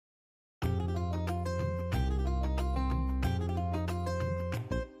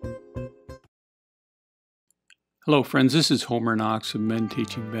Hello friends, this is Homer Knox of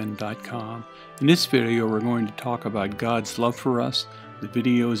menteachingmen.com. In this video we're going to talk about God's love for us. The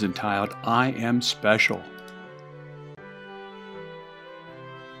video is entitled, I Am Special.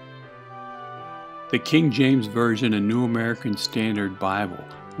 The King James Version and New American Standard Bible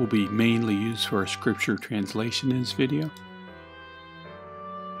will be mainly used for a scripture translation in this video.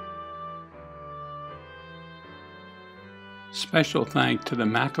 Special thanks to the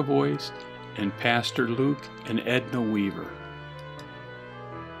McAvoys and Pastor Luke and Edna Weaver.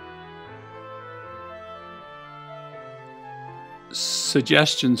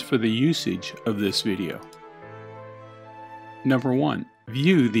 Suggestions for the usage of this video. Number 1,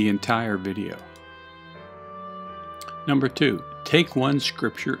 view the entire video. Number 2, take one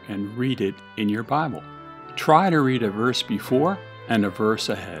scripture and read it in your Bible. Try to read a verse before and a verse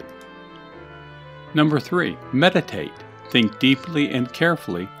ahead. Number 3, meditate. Think deeply and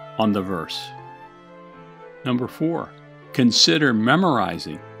carefully on the verse. Number 4, consider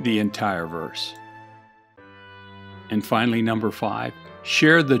memorizing the entire verse. And finally, number 5,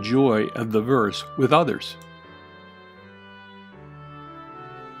 share the joy of the verse with others.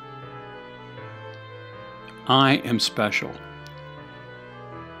 I am special.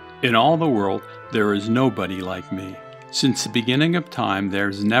 In all the world, there is nobody like me. Since the beginning of time,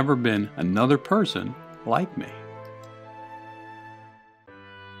 there's never been another person like me.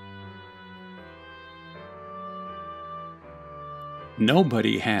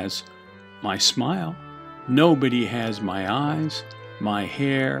 Nobody has my smile. Nobody has my eyes, my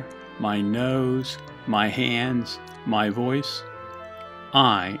hair, my nose, my hands, my voice.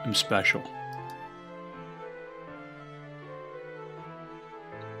 I am special.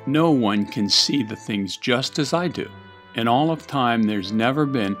 No one can see the things just as I do. In all of time, there's never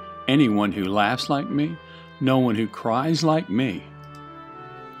been anyone who laughs like me, no one who cries like me.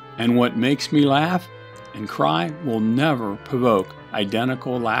 And what makes me laugh and cry will never provoke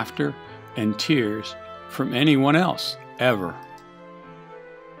identical laughter and tears from anyone else, ever.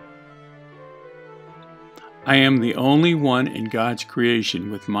 I am the only one in God's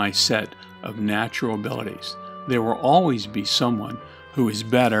creation with my set of natural abilities. There will always be someone who is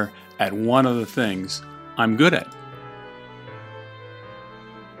better at one of the things I'm good at.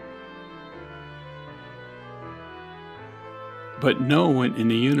 But no one in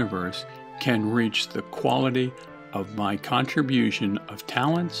the universe can reach the quality of my contribution of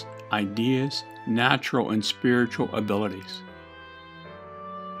talents, ideas, natural and spiritual abilities.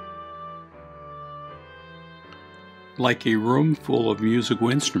 Like a room full of musical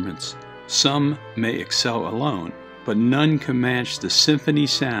instruments, some may excel alone, but none can match the symphony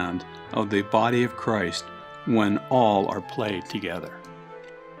sound of the body of Christ when all are played together.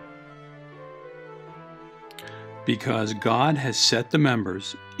 Because God has set the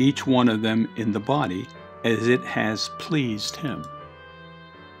members, each one of them in the body, as it has pleased Him.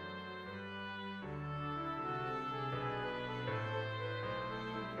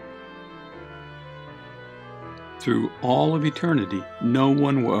 Through all of eternity, no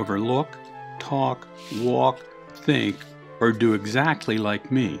one will ever look, talk, walk, think, or do exactly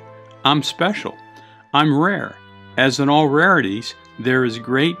like me. I'm special. I'm rare. As in all rarities, there is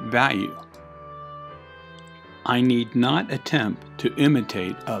great value. I need not attempt to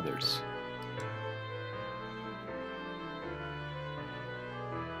imitate others.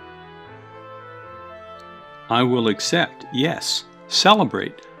 I will accept, yes,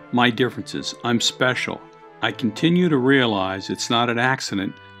 celebrate my differences. I'm special. I continue to realize it's not an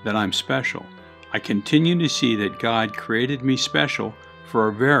accident that I'm special. I continue to see that God created me special for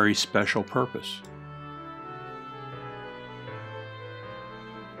a very special purpose.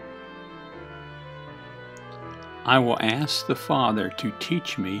 I will ask the Father to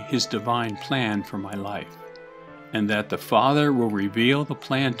teach me His divine plan for my life, and that the Father will reveal the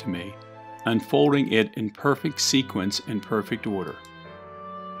plan to me, unfolding it in perfect sequence and perfect order,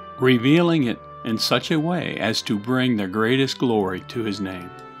 revealing it in such a way as to bring the greatest glory to His name.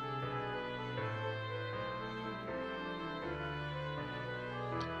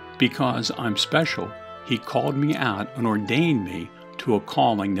 Because I'm special, He called me out and ordained me to a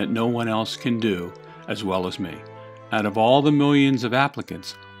calling that no one else can do as well as me. Out of all the millions of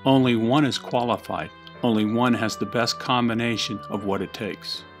applicants, only one is qualified. Only one has the best combination of what it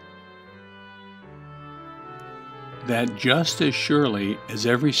takes. That just as surely as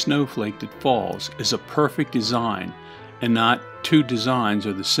every snowflake that falls is a perfect design, and not two designs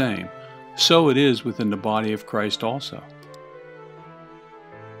are the same, so it is within the body of Christ also.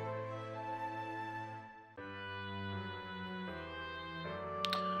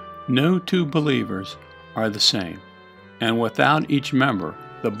 No two believers are the same, and without each member,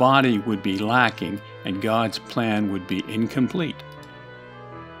 the body would be lacking and God's plan would be incomplete.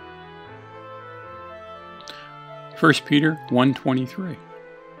 1 Peter 1:23.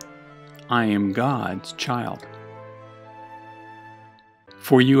 I am God's child.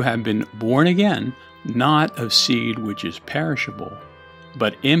 For you have been born again, not of seed which is perishable,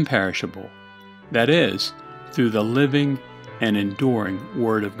 but imperishable, that is, through the living and enduring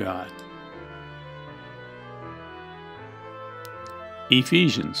Word of God.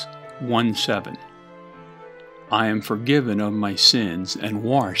 Ephesians 1:7. I am forgiven of my sins and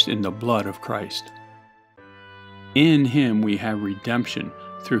washed in the blood of Christ. In Him we have redemption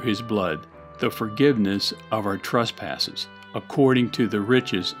through His blood, the forgiveness of our trespasses, according to the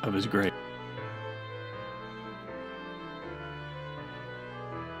riches of His grace.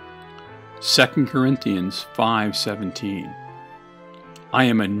 Second Corinthians 5:17. I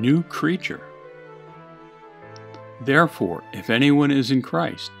am a new creature. Therefore, if anyone is in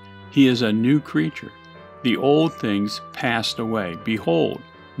Christ, he is a new creature. The old things passed away. Behold,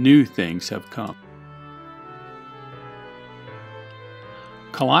 new things have come.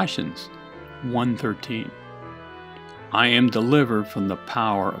 Colossians 1:13. I am delivered from the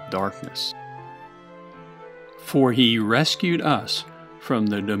power of darkness. For He rescued us from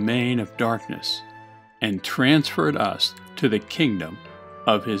the domain of darkness and transferred us to the kingdom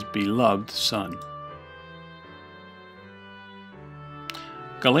of His beloved Son.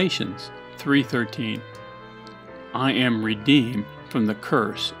 Galatians 3:13. I am redeemed from the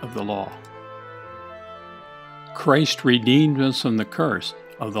curse of the law. Christ redeemed us from the curse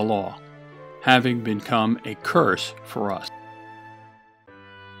of the law, having become a curse for us.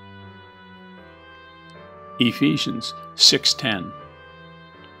 Ephesians 6:10.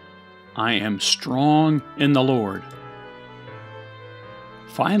 I am strong in the Lord.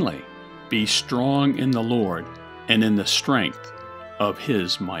 Finally, be strong in the Lord and in the strength of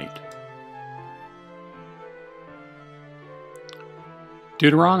His might.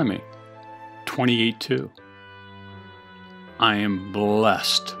 Deuteronomy 28:2. I am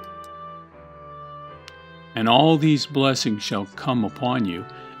blessed, and all these blessings shall come upon you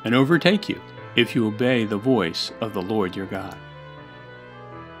and overtake you if you obey the voice of the Lord your God.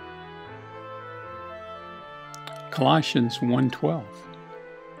 Colossians 1:12.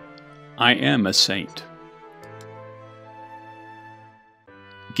 I am a saint,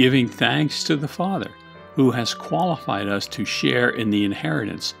 giving thanks to the Father who has qualified us to share in the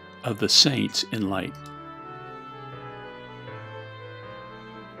inheritance of the saints in light.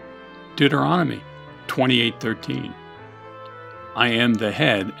 Deuteronomy 28:13. I am the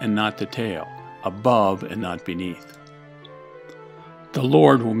head and not the tail, above and not beneath. The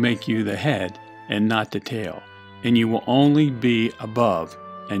Lord will make you the head and not the tail, and you will only be above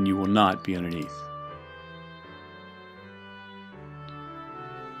and you will not be underneath.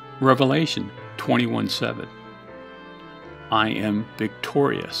 Revelation 21:7. I am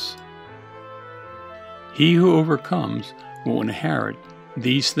victorious. He who overcomes will inherit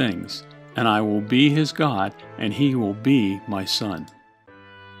these things, and I will be his God, and he will be my son.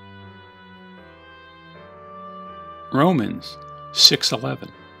 Romans 6:11.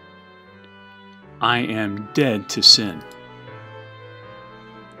 I am dead to sin.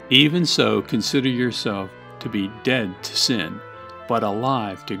 Even so, consider yourself to be dead to sin, but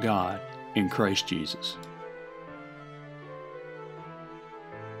alive to God in Christ Jesus.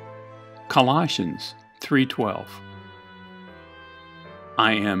 Colossians 3:12.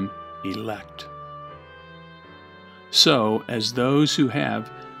 I am elect. So, as those who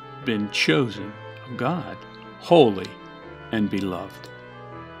have been chosen of God, holy and beloved.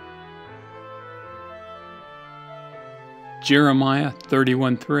 Jeremiah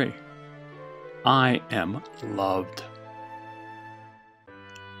 31:3. I am loved.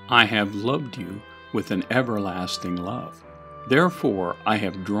 I have loved you with an everlasting love. Therefore, I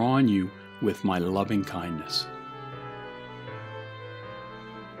have drawn you with my loving kindness.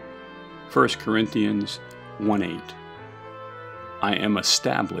 1 Corinthians 1:8. I am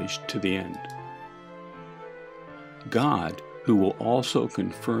established to the end. God, who will also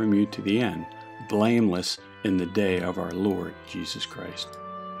confirm you to the end, blameless in the day of our Lord Jesus Christ.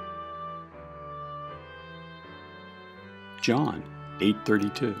 John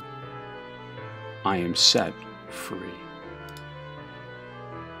 8:32. I am set free.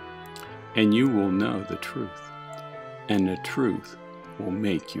 And you will know the truth, and the truth will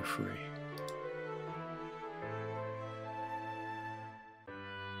make you free.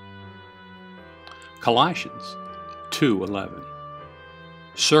 Colossians 2:11.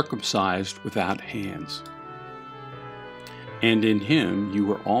 Circumcised without hands. And in him you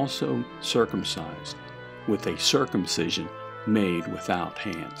were also circumcised with a circumcision made without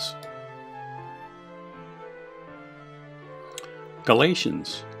hands.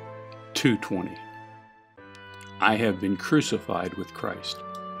 Galatians 2:20. I have been crucified with Christ.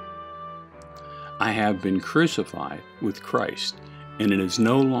 I have been crucified with Christ, and it is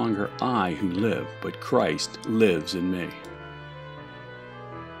no longer I who live, but Christ lives in me.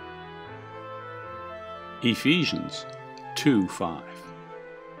 Ephesians 2:5.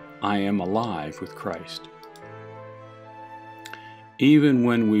 I am alive with Christ. Even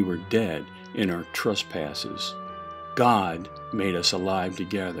when we were dead in our trespasses, God made us alive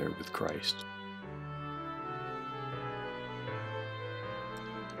together with Christ.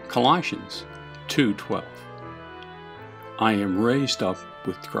 Colossians 2:12. I am raised up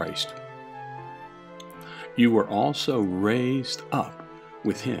with Christ. You were also raised up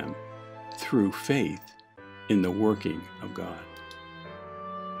with him through faith in the working of God.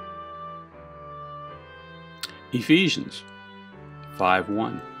 Ephesians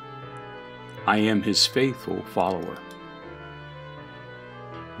 5:1. I am his faithful follower.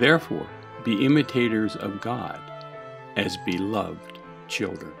 Therefore, be imitators of God as beloved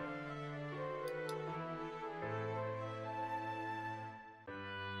children.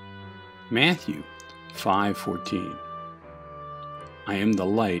 Matthew 5:14. I am the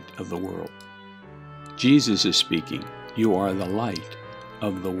light of the world. Jesus is speaking. You are the light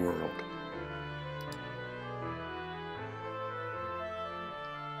of the world.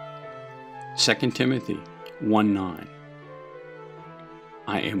 Second Timothy 1:9.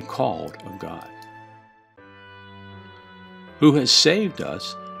 I am called of God, who has saved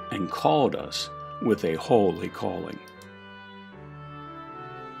us and called us with a holy calling.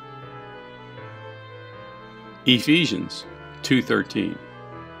 Ephesians 2:13.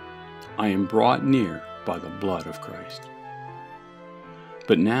 I am brought near by the blood of Christ.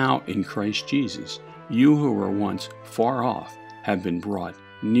 But now in Christ Jesus, you who were once far off have been brought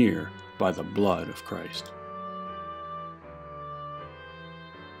near by the blood of Christ.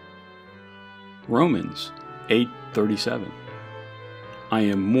 Romans 8:37. I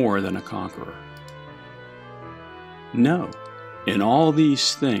am more than a conqueror. No, in all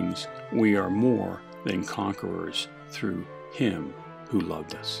these things we are more than conquerors through him who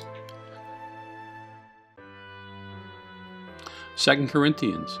loved us. 2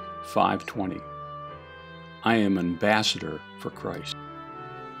 Corinthians 5:20. I am ambassador for Christ.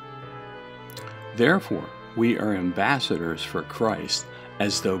 Therefore, we are ambassadors for Christ,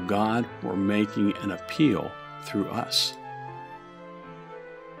 as though God were making an appeal through us.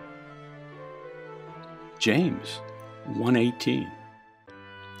 James 1:18.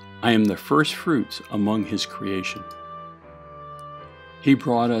 I am the first fruits among his creation. He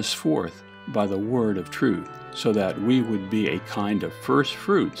brought us forth by the word of truth, so that we would be a kind of first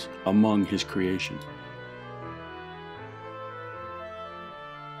fruits among his creation.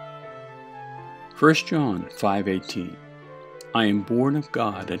 1 John 5:18. I am born of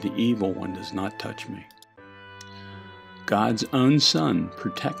God, and the evil one does not touch me. God's own Son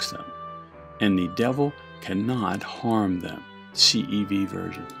protects them, and the devil cannot harm them. CEV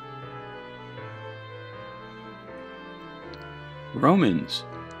version. Romans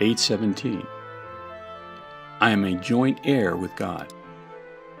 8:17. I am a joint heir with God,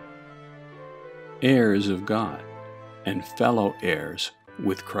 heirs of God, and fellow heirs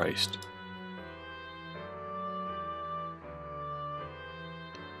with Christ.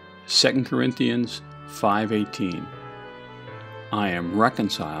 2 Corinthians 5:18. I am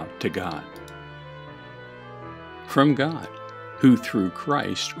reconciled to God. From God, who through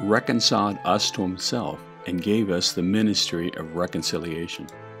Christ reconciled us to himself and gave us the ministry of reconciliation.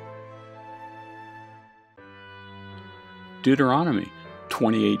 Deuteronomy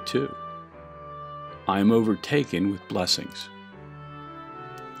 28:2. I am overtaken with blessings,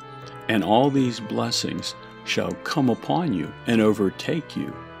 and all these blessings shall come upon you and overtake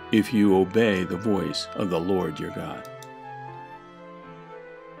you if you obey the voice of the Lord your God.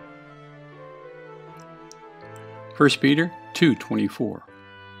 1 Peter 2:24.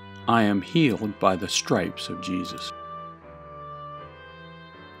 I am healed by the stripes of Jesus,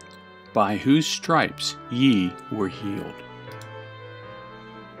 by whose stripes ye were healed.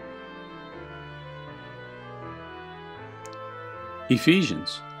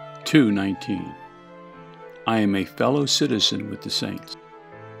 Ephesians 2:19. I am a fellow citizen with the saints.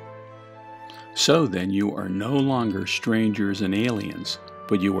 So then you are no longer strangers and aliens,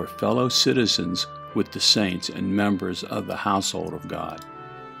 but you are fellow citizens with the saints and members of the household of God.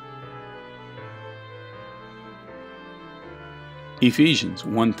 Ephesians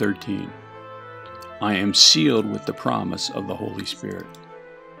 1:13. I am sealed with the promise of the Holy Spirit.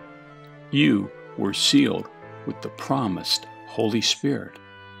 You were sealed with the promised Holy Spirit,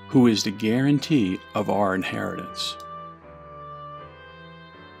 who is the guarantee of our inheritance.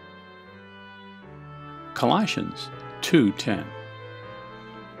 Colossians 2:10.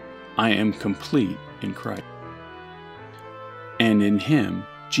 I am complete in Christ, and in Him,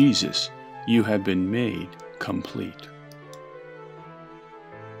 Jesus, you have been made complete.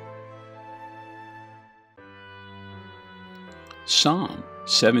 Psalm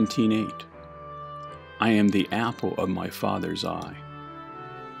 17:8. I am the apple of my Father's eye.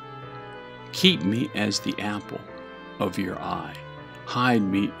 Keep me as the apple of your eye. Hide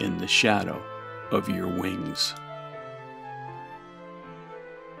me in the shadow of your wings.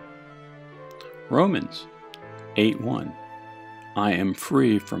 Romans 8:1. I am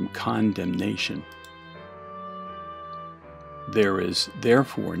free from condemnation. There is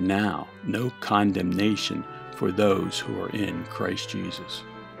therefore now no condemnation for those who are in Christ Jesus.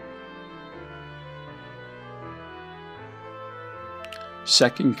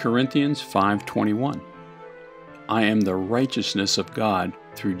 2 Corinthians 5:21. I am the righteousness of God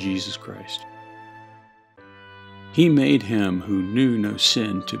through Jesus Christ. He made him who knew no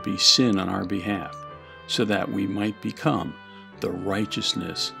sin to be sin on our behalf, so that we might become the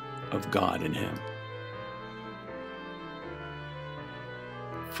righteousness of God in him.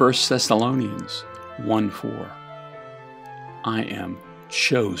 1 Thessalonians 1:4. I am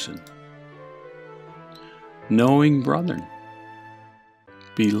chosen. Knowing, brethren,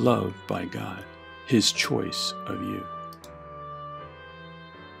 beloved by God, His choice of you.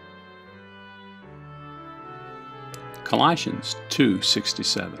 Colossians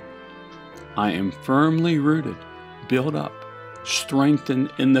 2:67. I am firmly rooted, built up, strengthened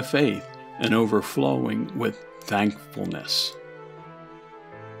in the faith, and overflowing with thankfulness.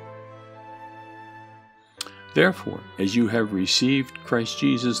 Therefore, as you have received Christ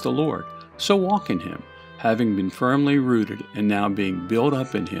Jesus the Lord, so walk in Him, having been firmly rooted and now being built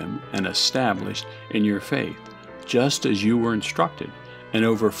up in Him and established in your faith, just as you were instructed, and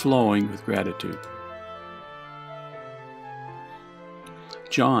overflowing with gratitude.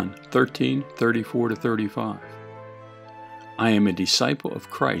 John 13:34-35. I am a disciple of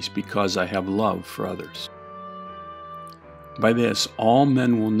Christ because I have love for others. By this all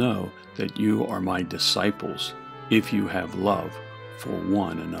men will know that you are my disciples, if you have love for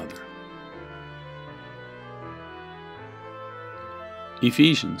one another.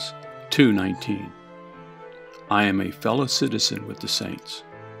 Ephesians 2:19. I am a fellow citizen with the saints.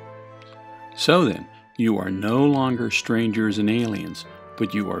 So then, you are no longer strangers and aliens,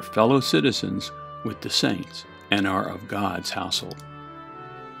 but you are fellow citizens with the saints and are of God's household.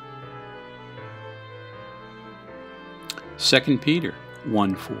 2 Peter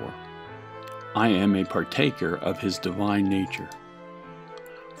 1:4. I am a partaker of His divine nature.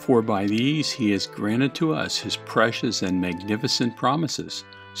 For by these He has granted to us His precious and magnificent promises,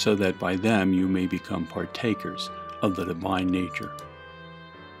 so that by them you may become partakers of the divine nature.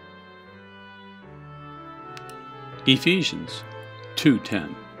 Ephesians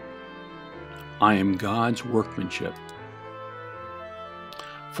 2:10. I am God's workmanship.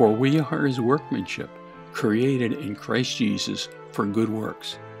 For we are His workmanship, created in Christ Jesus for good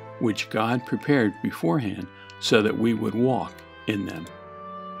works, which God prepared beforehand so that we would walk in them.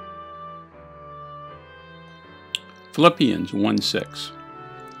 Philippians 1:6.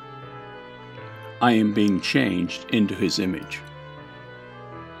 I am being changed into His image.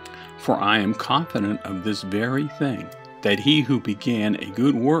 For I am confident of this very thing, that He who began a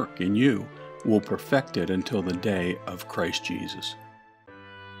good work in you will perfect it until the day of Christ Jesus.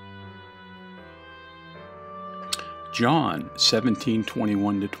 John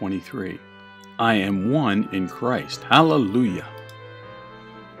 17:21-23. I am one in Christ. Hallelujah.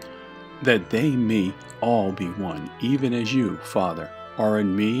 That they may all be one, even as you, Father, are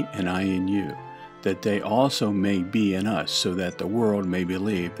in me and I in you, that they also may be in us, so that the world may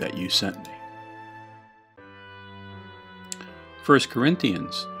believe that you sent me. 1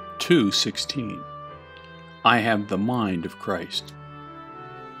 Corinthians 2:16. I have the mind of Christ.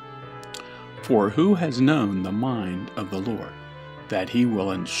 For who has known the mind of the Lord, that He will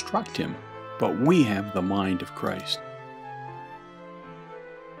instruct him? But we have the mind of Christ.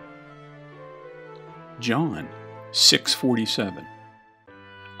 John 6:47.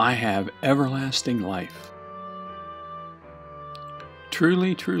 I have everlasting life.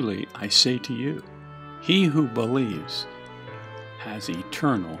 Truly, truly, I say to you, he who believes has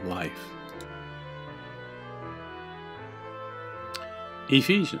eternal life.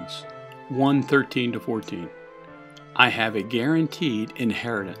 Ephesians 1:13-14. I have a guaranteed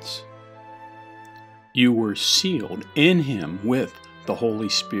inheritance. You were sealed in Him with the Holy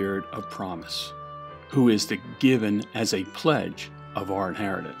Spirit of promise, who is given as a pledge of our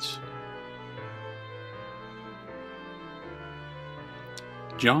inheritance.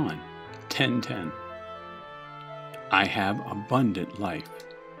 John 10:10. I have abundant life.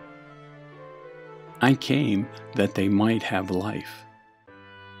 I came that they might have life,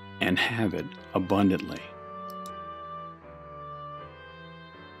 and have it abundantly.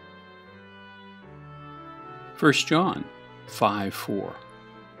 First John 5:4.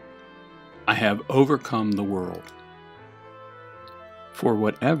 I have overcome the world. For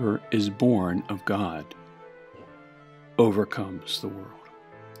whatever is born of God overcomes the world.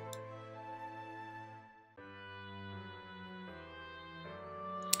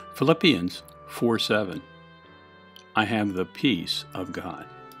 Philippians 4:7. I have the peace of God.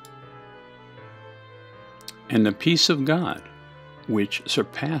 And the peace of God, which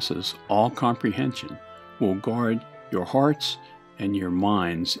surpasses all comprehension, will guard your hearts and your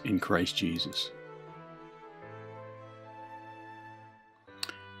minds in Christ Jesus.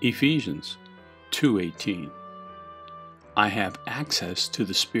 Ephesians 2:18. I have access to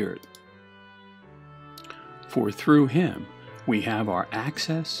the Spirit. For through him we have our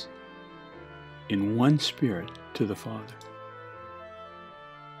access in one Spirit to the Father.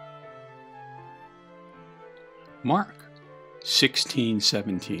 Mark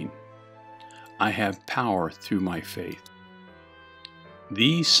 16:17. I have power through my faith.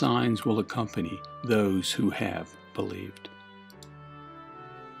 These signs will accompany those who have believed.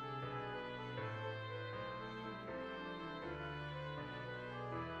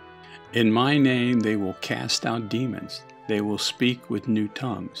 In my name they will cast out demons. They will speak with new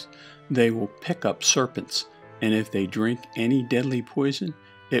tongues. They will pick up serpents, and if they drink any deadly poison,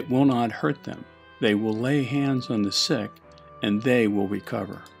 it will not hurt them. They will lay hands on the sick, and they will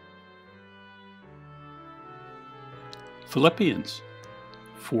recover. Philippians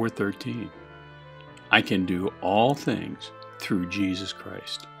 4:13. I can do all things through Jesus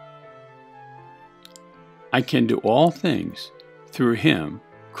Christ. I can do all things through him,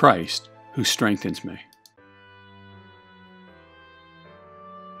 Christ, who strengthens me.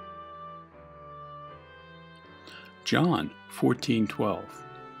 John 14:12.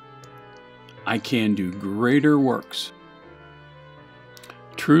 I can do greater works.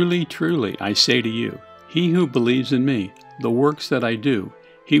 Truly, truly, I say to you, he who believes in me, the works that I do,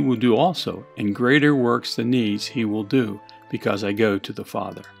 he will do also, and greater works than these he will do, because I go to the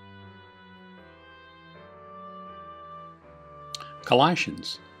Father.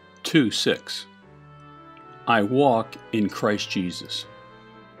 Colossians 2:6. I walk in Christ Jesus.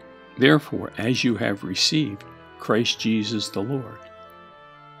 Therefore, as you have received Christ Jesus the Lord,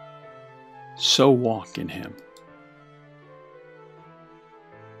 so walk in him.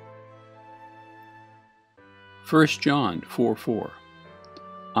 First John 4:4.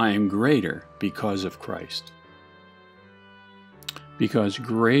 I am greater because of Christ. Because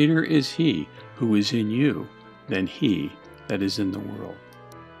greater is he who is in you than he that is in the world.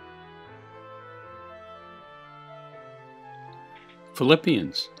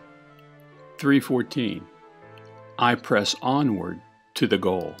 Philippians 3:14. I press onward to the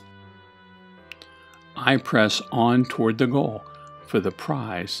goal. I press on toward the goal for the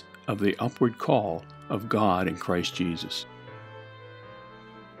prize of the upward call of God in Christ Jesus.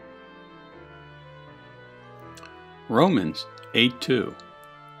 Romans 8:2.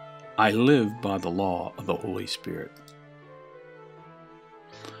 I live by the law of the Holy Spirit.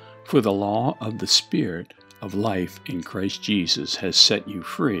 For the law of the Spirit of life in Christ Jesus has set you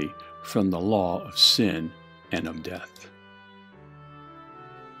free from the law of sin and of death.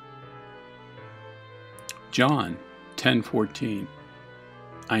 John 10:14.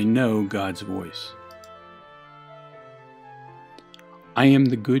 I know God's voice. I am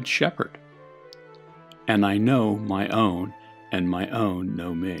the good shepherd, and I know my own, and my own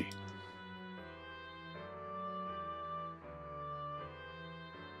know me.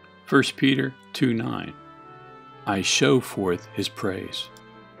 First Peter 2:9. I show forth his praise.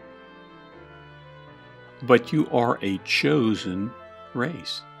 But you are a chosen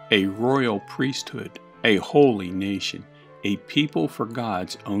race, a royal priesthood, a holy nation, a people for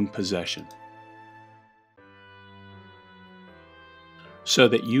God's own possession, so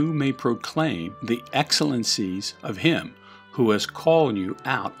that you may proclaim the excellencies of him who has called you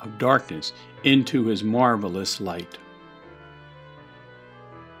out of darkness into his marvelous light.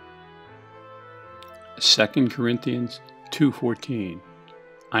 2 Corinthians 2:14.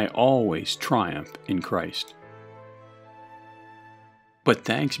 I always triumph in Christ. But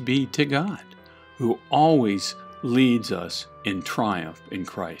thanks be to God, who always leads us in triumph in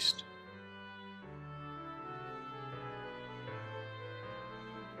Christ.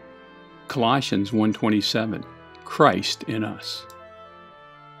 Colossians 1:27. Christ in us,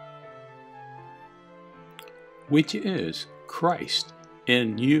 which is Christ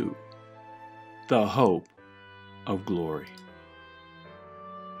in you, the hope of glory.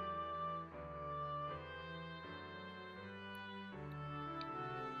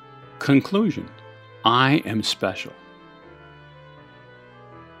 Conclusion: I am special.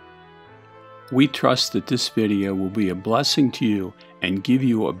 We trust that this video will be a blessing to you and give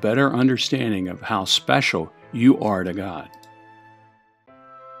you a better understanding of how special you are to God.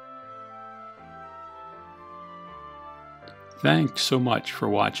 Thanks so much for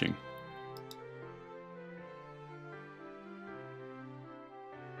watching.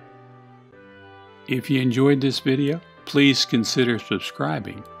 If you enjoyed this video, please consider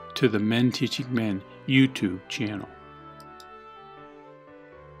subscribing to the Men Teaching Men YouTube channel.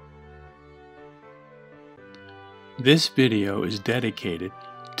 This video is dedicated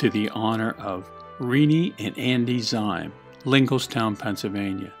to the honor of Renee and Andy Zyme, Lincolnstown,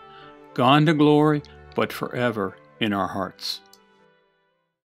 Pennsylvania. Gone to glory, but forever in our hearts.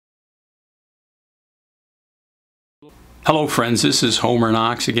 Hello friends, this is Homer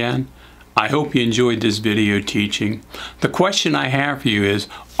Knox again. I hope you enjoyed this video teaching. The question I have for you is,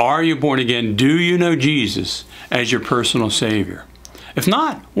 are you born again? Do you know Jesus as your personal Savior? If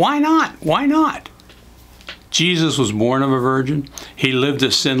not, why not? Why not? Jesus was born of a virgin. He lived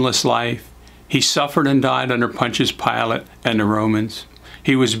a sinless life. He suffered and died under Pontius Pilate and the Romans.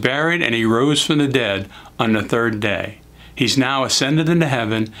 He was buried and he rose from the dead on the third day. He's now ascended into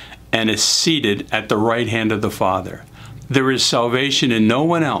heaven and is seated at the right hand of the Father. There is salvation in no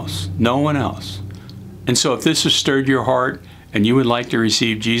one else, no one else. And so if this has stirred your heart and you would like to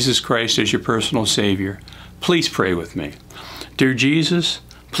receive Jesus Christ as your personal Savior, please pray with me. Dear Jesus,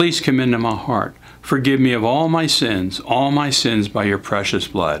 please come into my heart. Forgive me of all my sins by your precious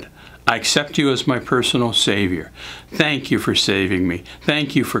blood. I accept you as my personal Savior. Thank you for saving me.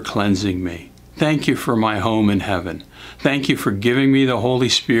 Thank you for cleansing me. Thank you for my home in heaven. Thank you for giving me the Holy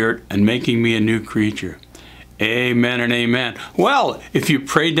Spirit and making me a new creature. Amen and amen. Well, if you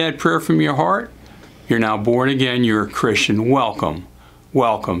prayed that prayer from your heart, you're now born again, you're a Christian. Welcome.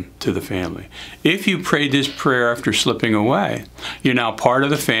 Welcome to the family. If you prayed this prayer after slipping away, you're now part of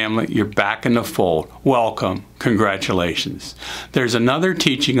the family. You're back in the fold. Welcome. Congratulations. There's another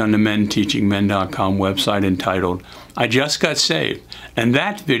teaching on the menteachingmen.com website entitled, I Just Got Saved, and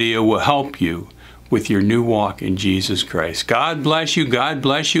that video will help you with your new walk in Jesus Christ. God bless you. God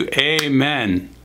bless you. Amen.